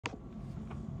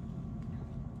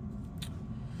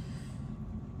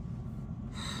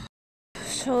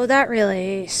So that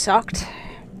really sucked.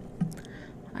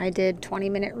 I did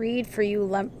 20-minute read for you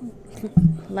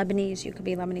Lebanese. You could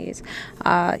be Lebanese.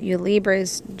 You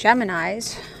Libras,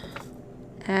 Geminis,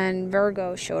 and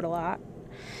Virgo showed a lot.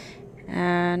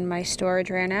 And my storage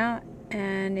ran out,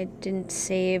 and it didn't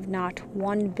save not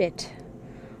one bit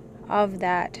of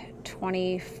that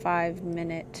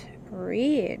 25-minute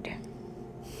read.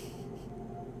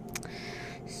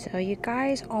 So you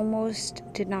guys almost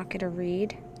did not get a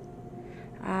read.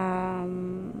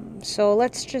 So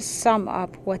let's just sum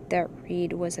up what that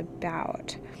read was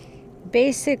about.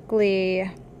 Basically,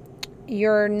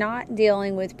 you're not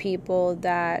dealing with people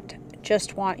that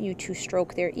just want you to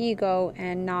stroke their ego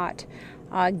and not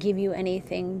give you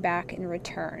anything back in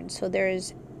return. So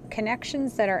there's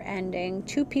connections that are ending.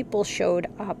 Two people showed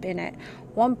up in it.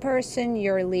 One person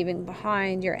you're leaving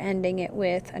behind, you're ending it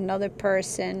with. Another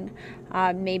person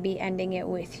maybe ending it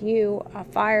with you. A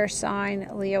fire sign,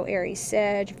 Leo, Aries,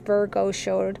 Sag, Virgo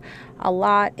showed a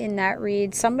lot in that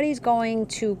read. Somebody's going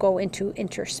to go into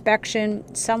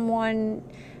introspection. Someone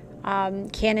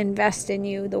can't invest in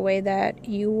you the way that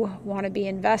you want to be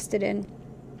invested in.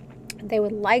 They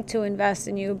would like to invest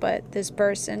in you, but this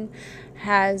person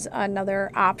has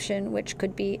another option, which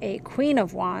could be a Queen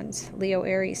of Wands, Leo,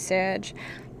 Aries, Sag,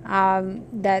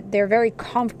 that they're very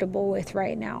comfortable with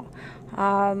right now.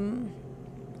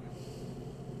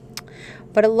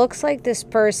 But it looks like this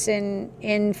person,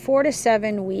 in 4 to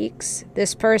 7 weeks,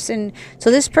 this person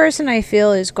I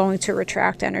feel is going to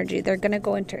retract energy. They're going to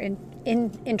go into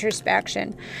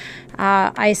introspection,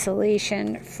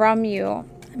 isolation from you,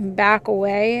 back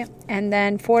away, and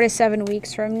then 4 to 7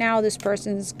 weeks from now, this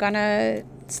person's gonna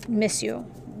miss you.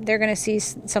 They're gonna see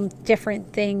some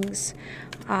different things,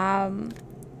 and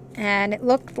it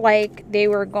looked like they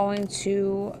were going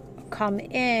to come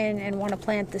in and want to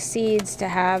plant the seeds to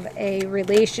have a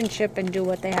relationship and do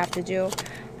what they have to do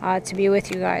to be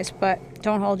with you guys. But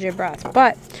don't hold your breath,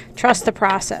 but trust the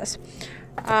process.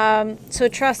 So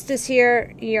trust is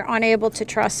here. You're unable to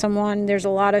trust someone. There's a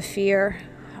lot of fear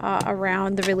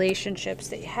around the relationships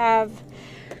that you have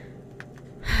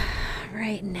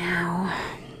right now.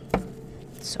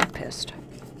 So pissed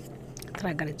that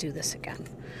I gotta do this again.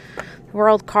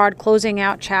 World card, closing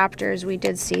out chapters. We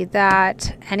did see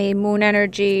that. Any moon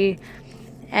energy,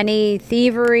 any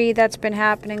thievery that's been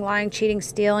happening, lying, cheating,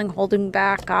 stealing, holding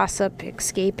back, gossip,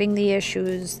 escaping the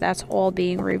issues, that's all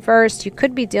being reversed. You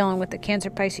could be dealing with the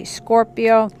Cancer, Pisces,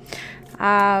 Scorpio.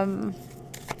 Cancer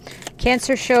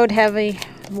showed heavy.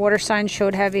 Water sign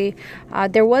showed heavy.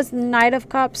 There was the Knight of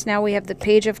Cups. Now we have the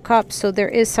Page of Cups. So there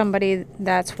is somebody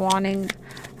that's wanting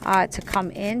to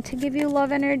come in to give you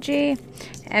love energy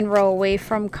and row away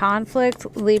from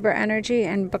conflict, Libra energy,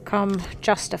 and become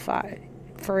justified,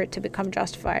 for it to become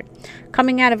justified.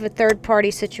 Coming out of a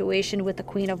third-party situation with the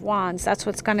Queen of Wands. That's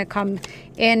what's going to come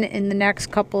in the next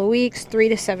couple of weeks, 3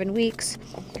 to 7 weeks.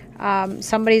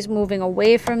 Somebody's moving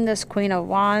away from this Queen of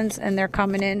Wands, and they're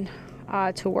coming in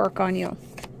to work on you.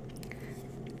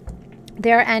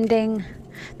 They're ending.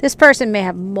 This person may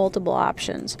have multiple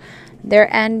options.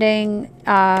 They're ending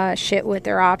shit with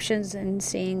their options and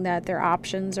seeing that their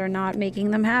options are not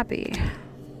making them happy.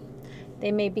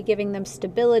 They may be giving them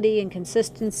stability and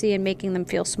consistency and making them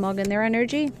feel smug in their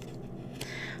energy.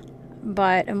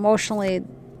 But emotionally,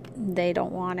 they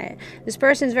don't want it. This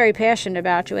person is very passionate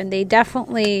about you, and they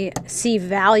definitely see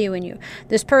value in you.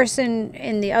 This person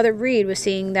in the other read was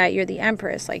seeing that you're the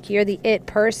Empress, like you're the it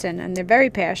person, and they're very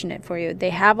passionate for you.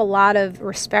 They have a lot of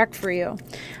respect for you.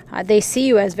 They see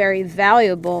you as very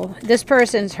valuable. This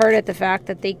person's hurt at the fact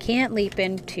that they can't leap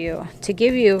into you to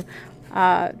give you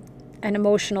an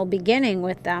emotional beginning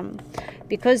with them,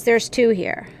 because there's two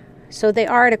here. So they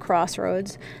are at a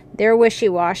crossroads. They're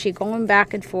wishy-washy, going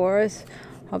back and forth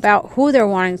about who they're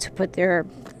wanting to put their,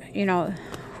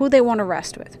 who they want to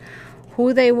rest with,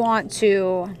 who they want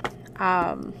to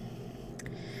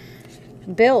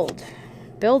build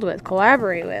with,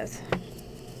 collaborate with.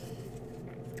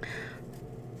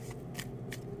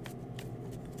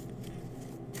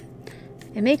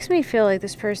 It makes me feel like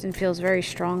this person feels very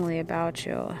strongly about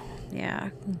you. Yeah,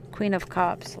 Queen of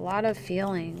Cups, a lot of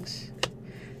feelings.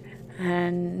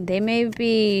 And they may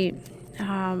be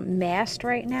masked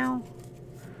right now,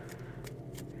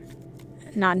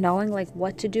 not knowing like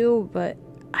what to do, but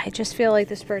I just feel like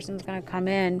this person's going to come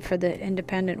in for the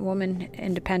independent woman,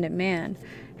 independent man,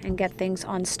 and get things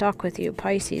unstuck with you,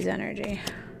 Pisces energy.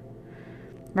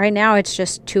 Right now, it's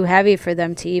just too heavy for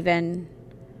them to even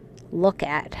look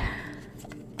at.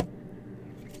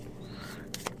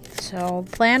 So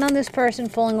plan on this person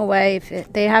pulling away.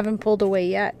 If they haven't pulled away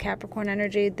yet, Capricorn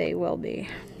energy, they will be.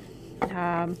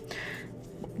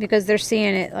 because they're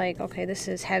seeing it like, okay, this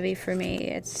is heavy for me.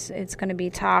 It's going to be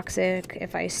toxic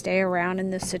if I stay around in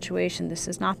this situation. This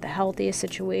is not the healthiest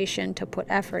situation to put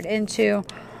effort into.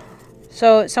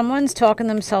 So someone's talking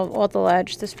themselves off the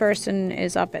ledge. This person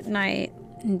is up at night.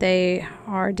 They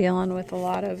are dealing with a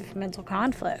lot of mental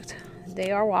conflict.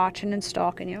 They are watching and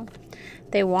stalking you.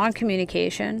 They want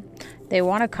communication. They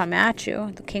want to come at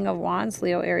you. The King of Wands,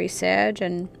 Leo, Aries, Sag,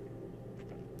 and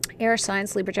air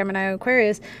signs, Libra, Gemini,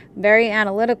 Aquarius, very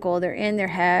analytical. They're in their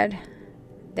head.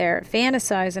 They're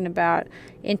fantasizing about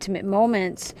intimate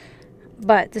moments,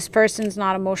 but this person's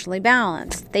not emotionally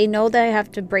balanced. They know they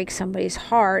have to break somebody's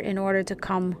heart in order to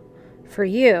come for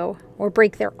you, or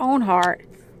break their own heart.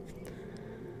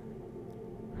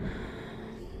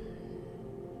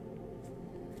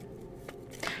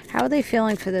 How are they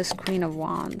feeling for this Queen of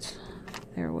Wands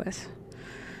they're with?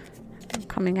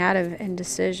 Coming out of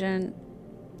indecision.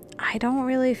 I don't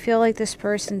really feel like this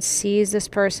person sees this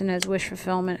person as wish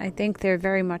fulfillment. I think they're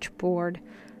very much bored.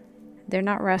 They're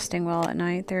not resting well at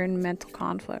night. They're in mental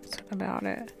conflict about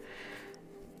it.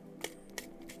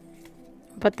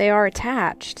 But they are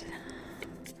attached.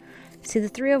 See, the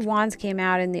Three of Wands came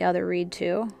out in the other read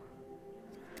too.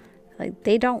 Like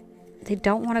they don't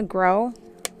want to grow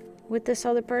with this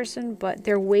other person, but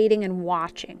they're waiting and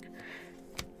watching.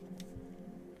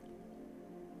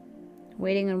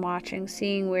 Waiting and watching,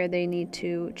 seeing where they need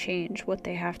to change, what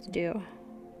they have to do.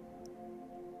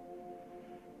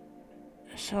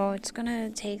 So it's going to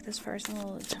take this person a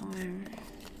little time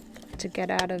to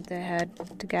get out of the head,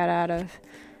 to get out of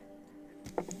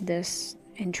this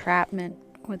entrapment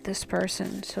with this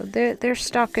person. So they're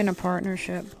stuck in a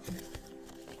partnership.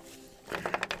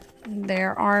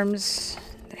 Their arms,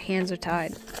 their hands are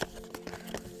tied.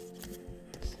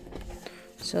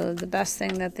 So the best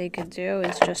thing that they could do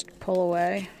is just pull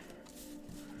away.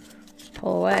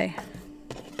 Pull away.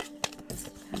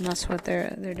 And that's what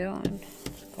they're doing.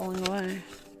 Pulling away.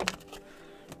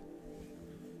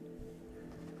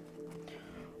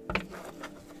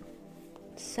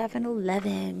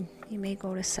 $7-11. You may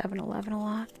go to 7-Eleven a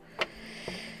lot.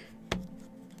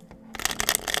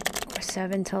 Or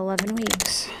 7 to 11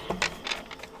 weeks.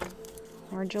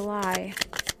 Or July.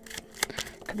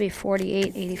 Could be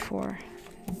 48-84.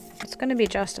 It's going to be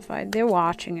justified. They're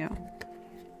watching you.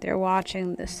 They're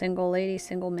watching the single lady,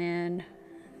 single man.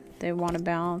 They want to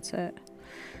balance it.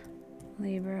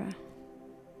 Libra.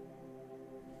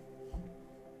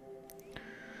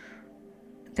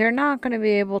 They're not going to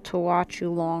be able to watch you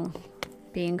long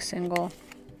being single.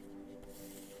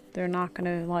 They're not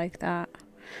going to like that.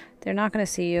 They're not going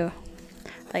to see you.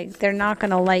 Like, they're not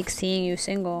going to like seeing you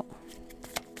single.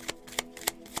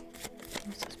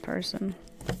 What's this person?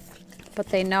 But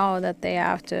they know that they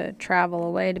have to travel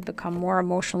away to become more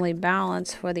emotionally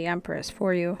balanced for the Empress,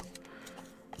 for you.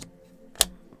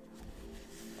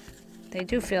 They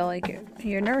do feel like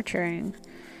you're nurturing.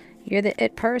 You're the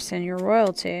it person. You're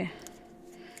royalty.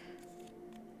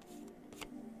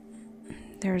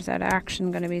 There's that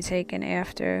action going to be taken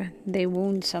after they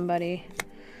wound somebody.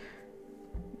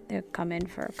 They'll come in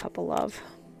for a couple love.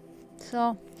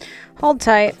 So, hold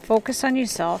tight. Focus on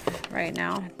yourself right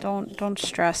now. Don't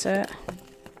stress it.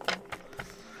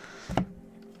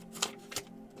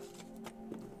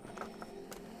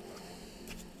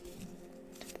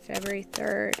 February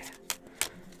 3rd.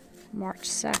 March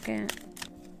 2nd.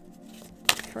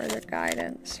 Further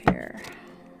guidance here.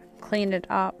 Clean it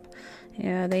up.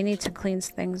 Yeah, they need to clean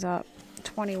things up.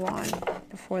 21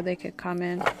 before they could come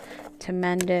in to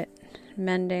mend it.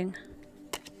 Mending.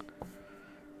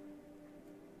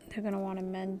 They're going to want to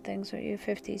mend things with you.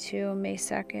 52, May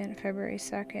 2nd, February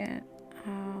 2nd.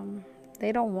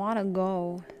 They don't want to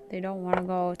go. They don't want to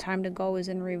go. Time to go is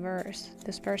in reverse.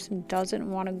 This person doesn't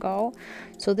want to go.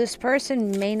 So this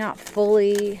person may not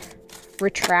fully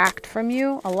retract from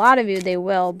you. A lot of you, they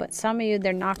will. But some of you,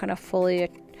 they're not going to fully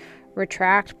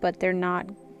retract. But they're not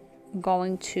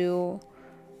going to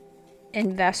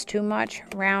invest too much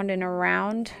round and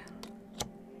around.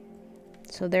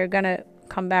 So they're going to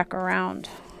come back around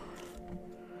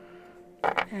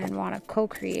and want to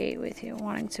co-create with you,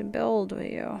 wanting to build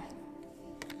with you.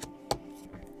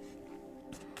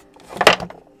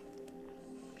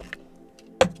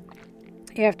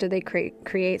 After they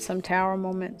create some tower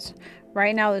moments.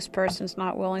 Right now, this person's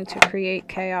not willing to create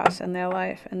chaos in their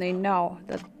life, and they know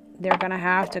that they're going to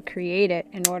have to create it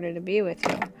in order to be with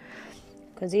you.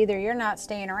 Because either you're not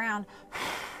staying around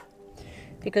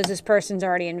because this person's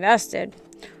already invested,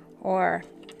 or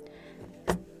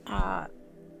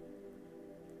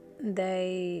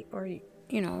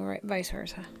right, vice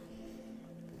versa.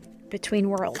 Between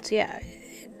worlds, yeah.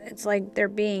 It's like they're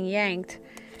being yanked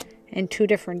in two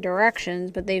different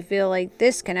directions, but they feel like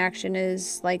this connection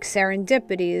is like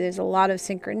serendipity. There's a lot of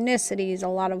synchronicities, a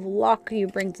lot of luck you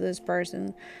bring to this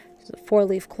person. There's a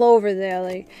 4-leaf clover there.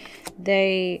 Like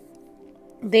they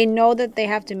know that they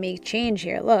have to make change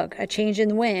here. Look, a change in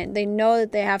the wind. They know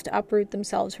that they have to uproot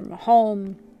themselves from a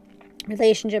home,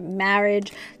 relationship,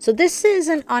 marriage. So this is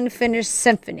an unfinished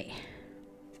symphony.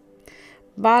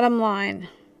 Bottom line,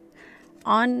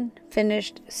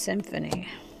 unfinished symphony.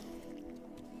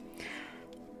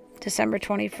 December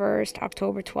 21st,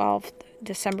 October 12th,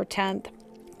 December 10th,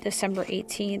 December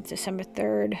 18th, December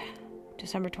 3rd,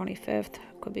 December 25th.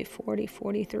 Could be 40,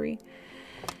 43.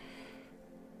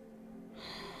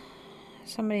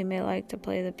 Somebody may like to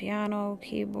play the piano,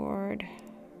 keyboard.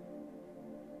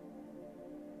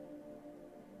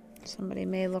 Somebody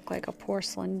may look like a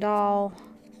porcelain doll.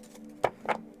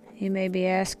 You may be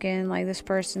asking, like, this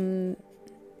person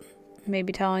may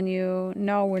be telling you,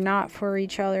 no, we're not for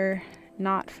each other.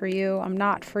 Not for you. I'm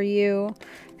not for you.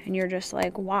 And you're just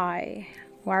like, why?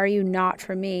 Why are you not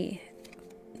for me?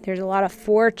 There's a lot of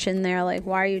fortune there. Like,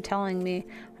 why are you telling me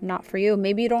I'm not for you?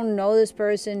 Maybe you don't know this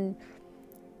person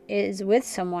is with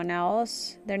someone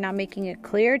else. They're not making it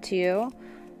clear to you.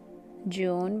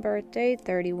 June birthday,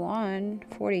 31,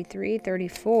 43,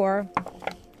 34.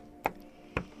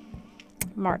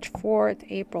 March 4th,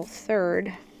 April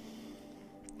 3rd.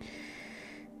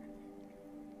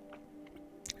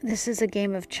 This is a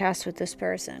game of chess with this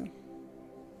person.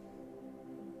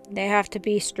 They have to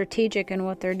be strategic in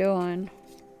what they're doing.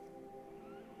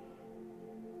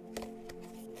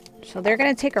 So they're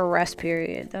going to take a rest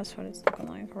period. That's what it's looking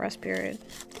like. A rest period.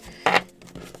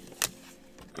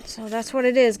 So that's what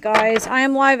it is, guys. I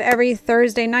am live every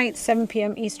Thursday night, 7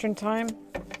 p.m. Eastern Time.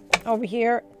 Over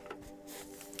here.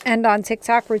 And on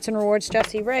TikTok, Roots and Rewards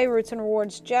Jessie Ray, Roots and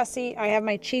Rewards Jessie. I have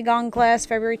my Qigong class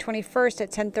February 21st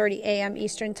at 10:30 a.m.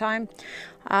 Eastern Time.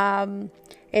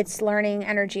 It's learning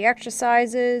energy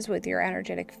exercises with your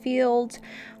energetic field.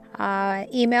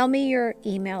 Email me your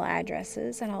email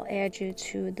addresses and I'll add you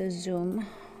to the Zoom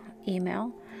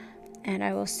email. And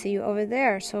I will see you over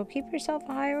there. So keep yourself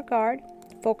a high regard.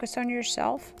 Focus on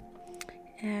yourself.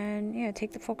 And, yeah,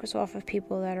 take the focus off of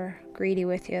people that are greedy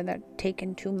with you, that are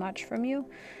taking too much from you.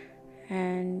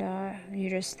 And you're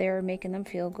just there making them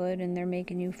feel good, and they're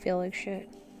making you feel like shit.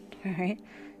 All right?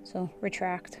 So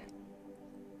retract.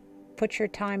 Put your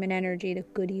time and energy to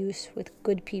good use with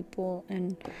good people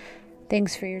and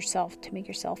things for yourself to make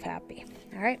yourself happy.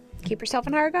 All right? Keep yourself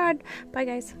in high regard. Bye,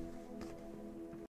 guys.